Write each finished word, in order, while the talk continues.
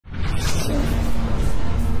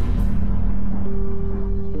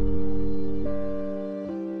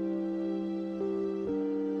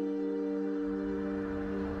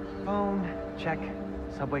check.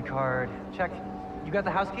 Subway card, check. You got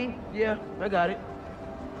the house key? Yeah, I got it.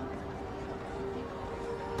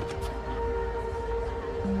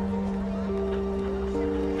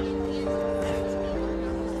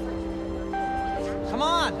 Come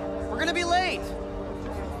on, we're gonna be late.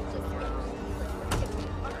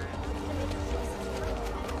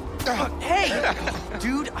 Hey!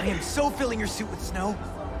 Dude, I am so filling your suit with snow.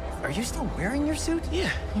 Are you still wearing your suit? Yeah,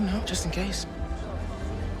 you know, just in case.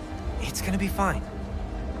 It's gonna be fine.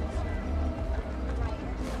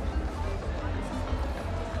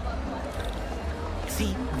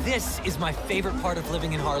 See, this is my favorite part of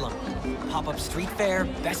living in Harlem. Pop-up street fair,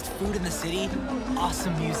 best food in the city,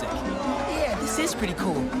 awesome music. Yeah, this is pretty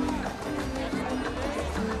cool.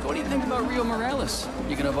 What do you think about Rio Morales?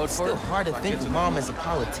 You gonna vote for Still her? hard to think Mom is a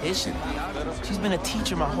politician. She's been a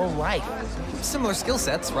teacher my whole life. Similar skill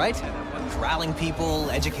sets, right? Corralling people,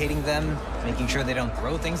 educating them, making sure they don't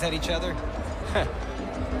throw things at each other.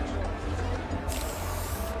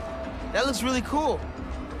 That looks really cool.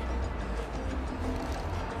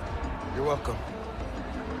 You're welcome.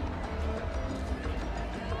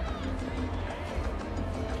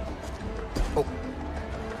 Oh.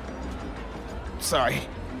 Sorry.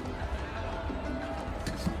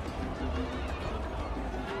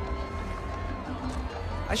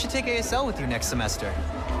 I should take ASL with you next semester.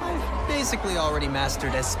 I've basically already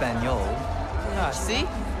mastered Espanol. Ah, see?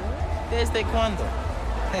 Desde cuando?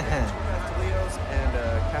 Pastelitos and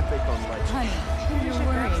cafe con leche. Honey, you're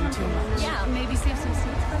worrying too much. Yeah, maybe save some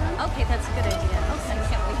seats for them? Okay, that's a good idea. Okay, I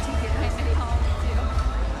can't wait to hear my city hall, too.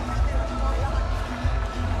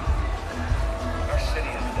 Our city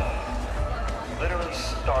is done. Literally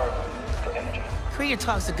starving for energy. Creator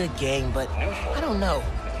Talk's a good game, but I don't know.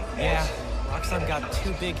 Yeah, Roxanne got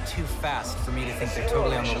too big too fast for me to think they're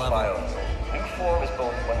totally on the level. New form is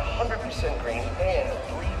both 100% green and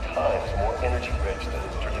 3 times more energy rich than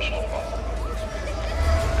traditional fossil.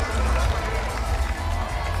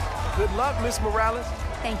 Good luck, Miss Morales.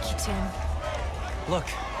 Thank you, Tim. Look,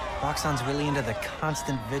 Roxanne's really into the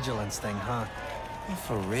constant vigilance thing, huh?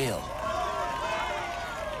 For real.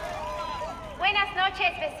 Buenas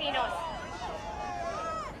noches, vecinos.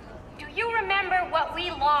 Do you remember what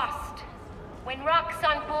we lost when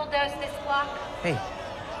Roxanne bulldozed this block? Hey,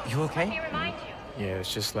 you Let me okay? remind you. Yeah,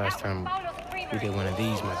 it's just last That was time Bono's Creamery. we did one of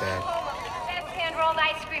these, my bad. Home of the best hand-rolled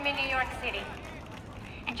ice cream in New York City.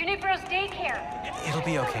 And Junipero's daycare. It'll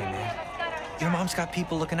be okay, man. Your mom's got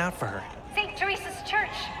people looking out for her. St. Teresa's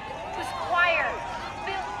Church, whose choir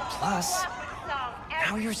built Plus, the song now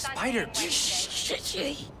every you're a Sunday. spider.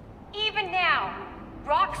 Even now,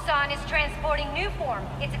 Roxanne is transporting Newform,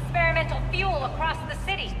 its experimental fuel, across the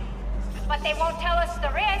city. But they won't tell us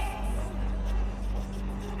the risks.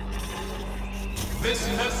 This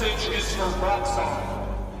message is for Roxanne.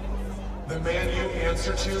 The man you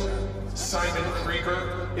answer to, Simon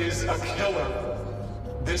Krieger, is a killer.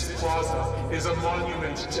 This plaza is a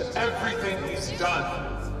monument to everything he's done.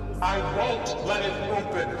 I won't let it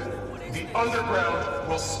open. The underground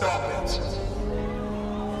will stop it.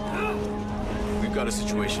 We've got a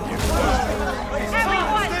situation here.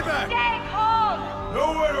 Everyone, stay calm!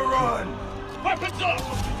 Nowhere to run! Weapons up!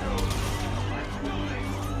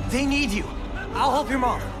 They need you. I'll help your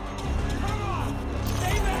mom.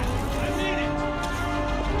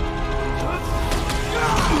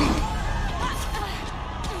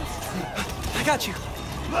 I got you.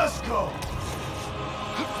 Let's go!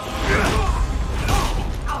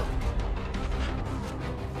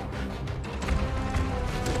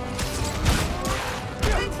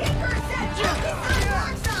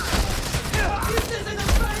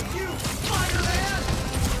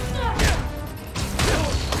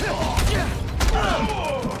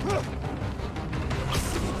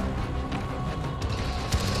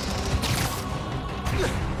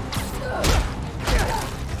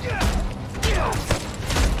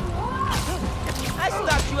 I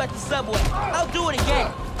stopped you at the subway. I'll do it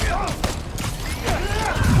again.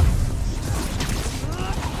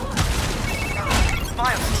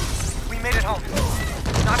 Miles, we made it home.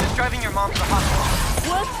 I'm just driving your mom to the hospital.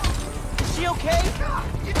 What? Is she okay?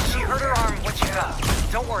 She hurt her arm when she fell.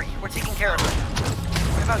 Don't worry, we're taking care of her.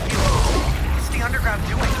 What about you? What's the underground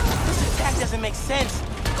doing? This attack doesn't make sense.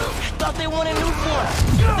 I thought they wanted new form.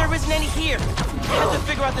 But there isn't any here. I have to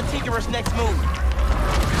figure out the Tinkerer's next move.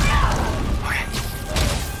 Okay.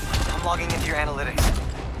 I'm logging into your analytics.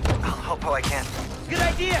 I'll help how I can. Good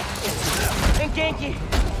idea. And Genki,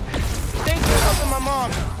 thanks for helping my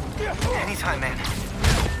mom. Anytime, man.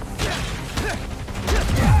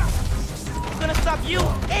 I'm gonna stop you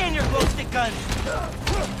and your glow stick guns.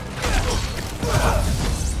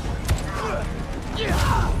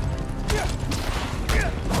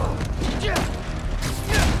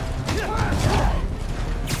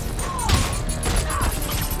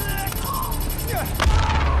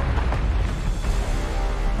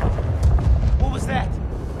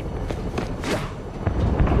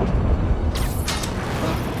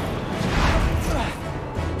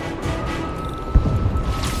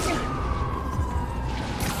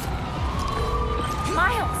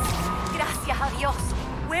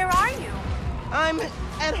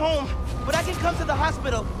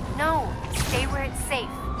 hospital. No, stay where it's safe.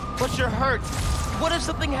 But you're hurt. What if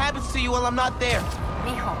something happens to you while I'm not there?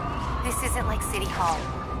 Mijo, this isn't like City Hall.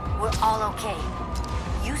 We're all okay.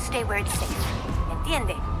 You stay where it's safe.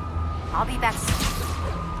 Entiende? I'll be back soon.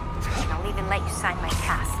 And I'll even let you sign my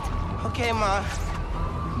cast. Okay, Ma.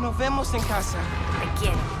 Nos vemos en casa. I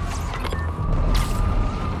get it.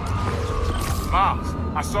 Miles,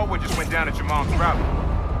 I saw what just went down at your mom's rally.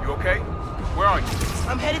 You okay? Where are you?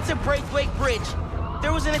 I'm headed to Braithwaite Bridge.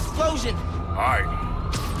 There was an explosion. Alright.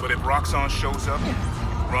 But if Roxxon shows up,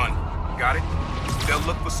 run. Got it? They'll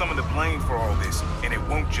look for some of the blame for all this, and it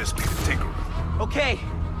won't just be the Tinkerer. Okay.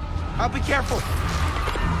 I'll be careful.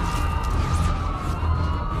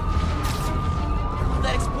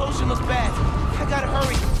 That explosion was bad. I gotta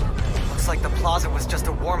hurry. Looks like the plaza was just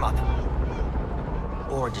a warm-up.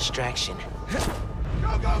 Or a distraction.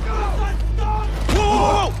 Go, go, go!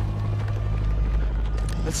 Whoa!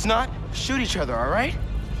 Let's not shoot each other, all right?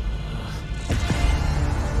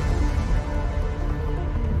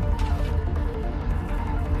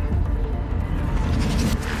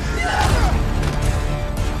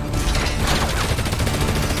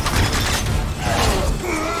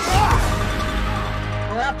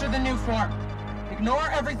 We're after the new form. Ignore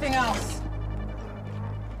everything else.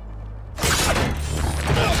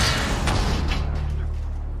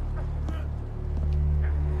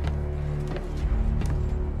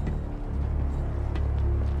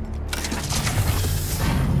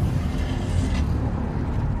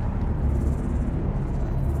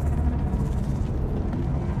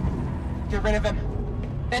 Get rid of him.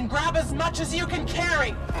 Then grab as much as you can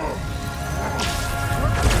carry.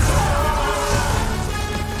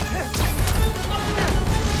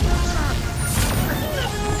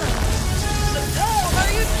 What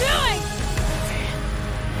are you doing?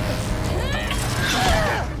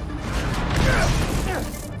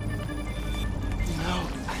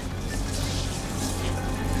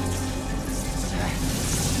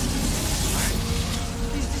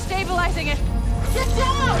 He's destabilizing it. Get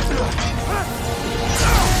down!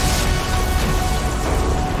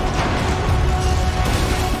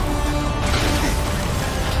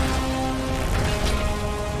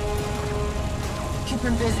 Keep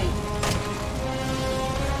him busy.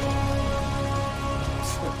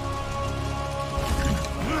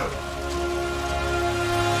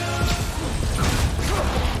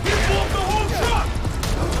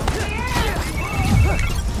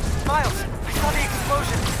 Miles, I saw the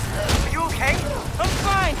explosion. Are you okay? I'm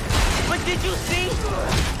fine! But did you see?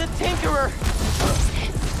 The Tinkerer!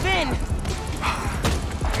 Finn! Oh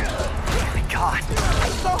my God. I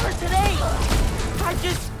saw her today!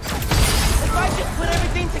 If I just put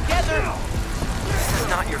everything together... This is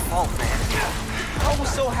not your fault, man. I was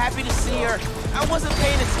so happy to see her. I wasn't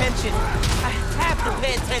paying attention. I have to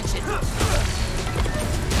pay attention.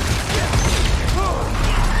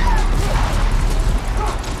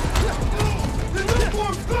 The new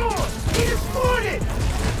form's gone! He exploded!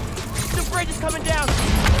 The bridge is coming down.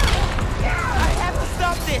 I have to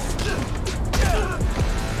stop this.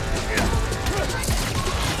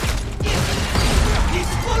 The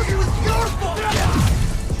explosion was your fault!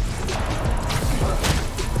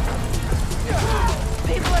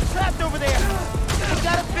 People are trapped over there. I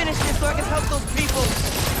gotta finish this so I can help those people.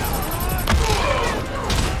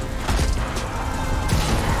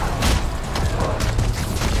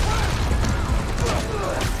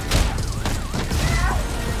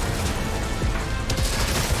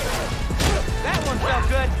 That one felt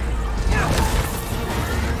good.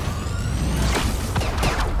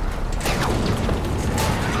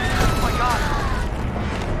 Oh my God.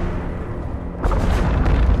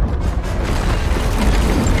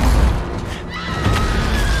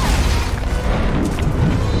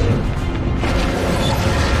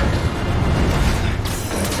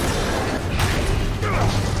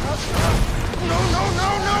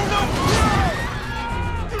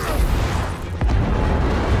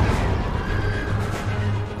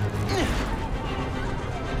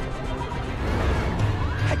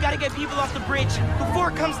 I gotta get people off the bridge before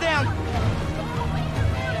it comes down.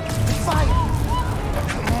 Fire!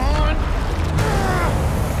 Come on!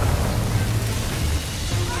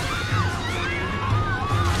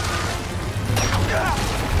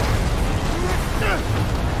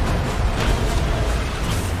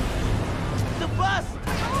 The bus!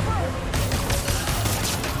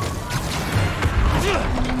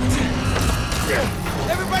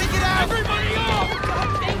 Everybody get out! Everybody off!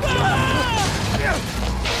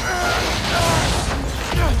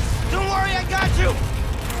 Don't worry, I got you!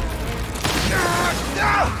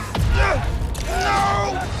 No!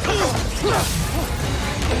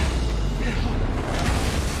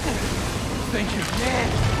 Thank you. Man!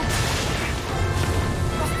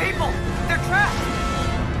 Those people! They're trapped!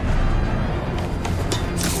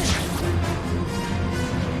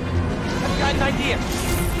 I've got an idea!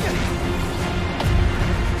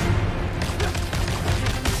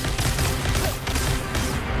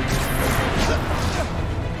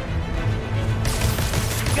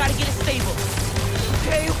 Gotta get it stable.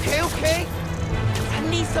 Okay. I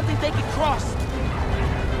need something they can cross.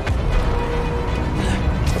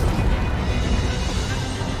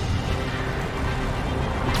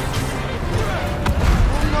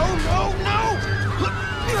 No!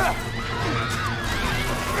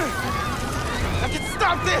 I can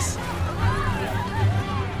stop this!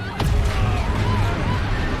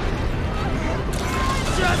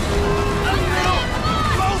 Just a little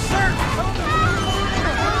closer!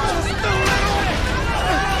 Just a little!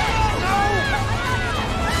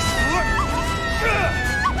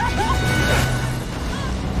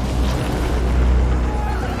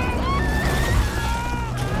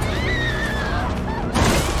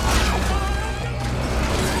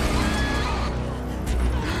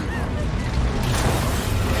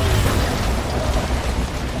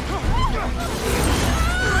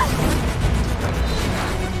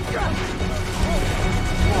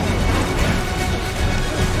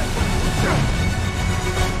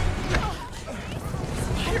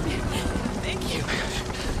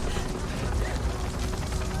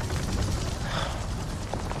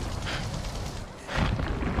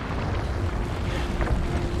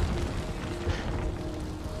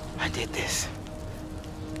 I did this.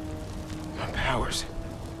 My powers.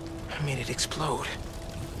 I made it explode.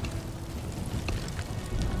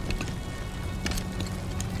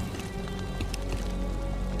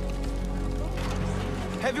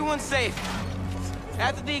 Everyone's safe.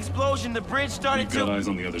 After the explosion, the bridge started We've got eyes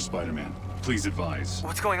on the other Spider-Man. Please advise.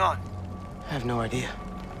 What's going on? I have no idea.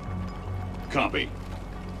 Copy.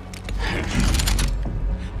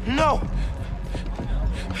 No!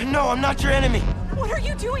 No, I'm not your enemy. What are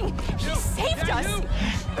you doing? He saved us!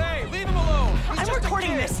 Hey, leave him alone! I'm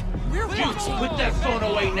recording this! We're watching! Put that phone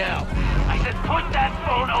away now! I said put that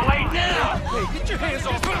phone away now! Hey, get your hands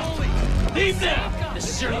off me! Leave now! This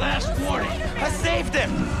is your last warning! I saved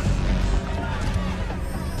him!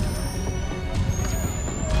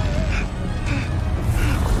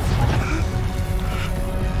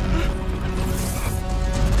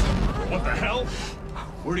 What the hell?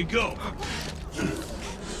 Where'd he go?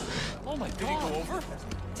 Oh my God. Did he go over?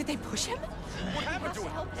 Did they push him? What happened to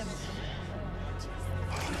him? Help him.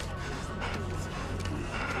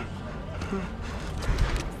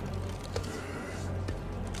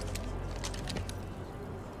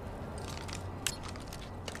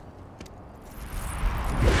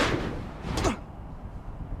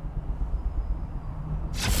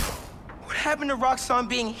 What happened to Roxxon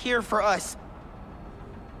being here for us?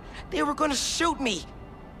 They were gonna shoot me.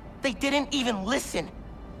 They didn't even listen.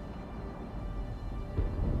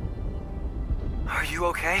 Are you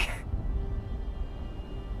okay?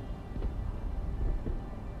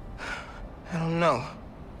 I don't know.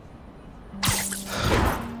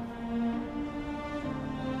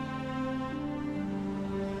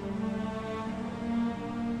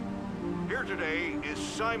 Here today is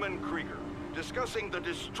Simon Krieger, discussing the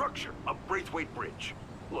destruction of Braithwaite Bridge.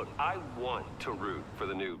 Look, I want to root for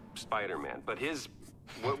the new Spider-Man, but his,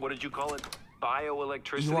 what did you call it?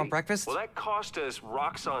 Bioelectricity? You want breakfast? Well, that cost us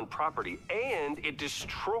Roxxon property, and it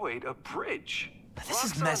destroyed a bridge. But this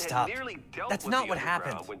is Roxxon messed had up. nearly dealt That's with not the what underground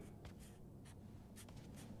happened. when-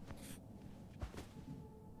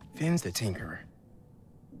 Finn's the Tinkerer.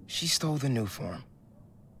 She stole the new form.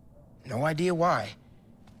 No idea why.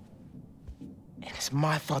 And it's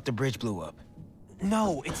my fault the bridge blew up.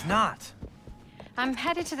 No, it's not. I'm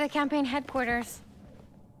headed to the campaign headquarters.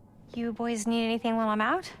 You boys need anything while I'm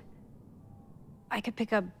out? I could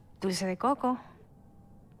pick up dulce de coco.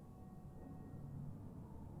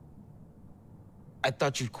 I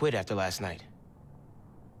thought you'd quit after last night.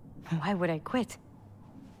 Why would I quit?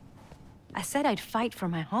 I said I'd fight for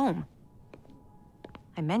my home.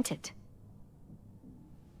 I meant it.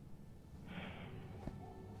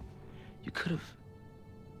 You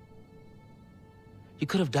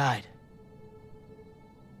could have died.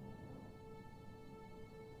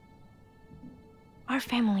 Our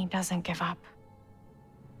family doesn't give up.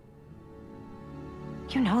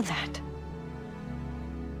 You know that.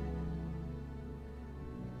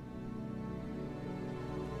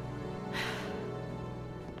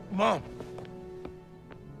 Mom!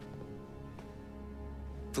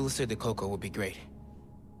 Dulce de coco would be great.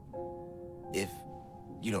 If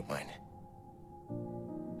you don't mind.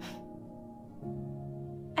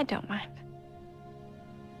 I don't mind.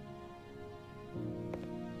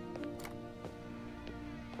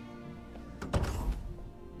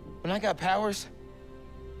 When I got powers,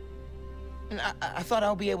 and I thought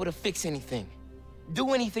I'll be able to fix anything.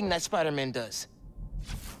 Do anything that Spider-Man does.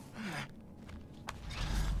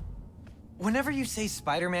 Whenever you say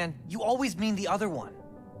Spider-Man, you always mean the other one.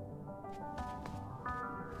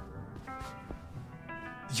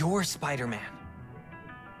 You're Spider-Man.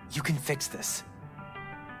 You can fix this.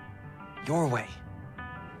 Your way.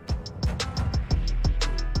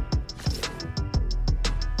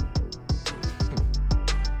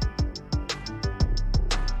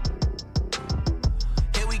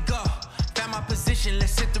 Here we go. Found my position,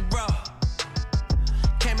 let's hit the road.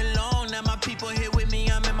 Came along, now my people here with me,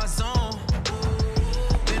 I'm in my zone.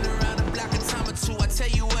 Been around the block a time or two. I tell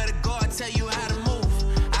you where to go, I tell you how to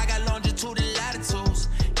move. I got longitude and latitudes.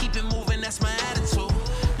 Keep it moving, that's my attitude.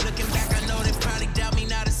 Looking back, I know they probably doubt me.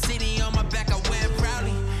 Now the city on my back, I wear it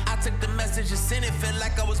proudly. I took the message and sent it, felt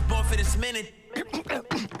like I was born for this minute.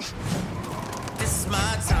 This is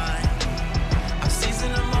my time.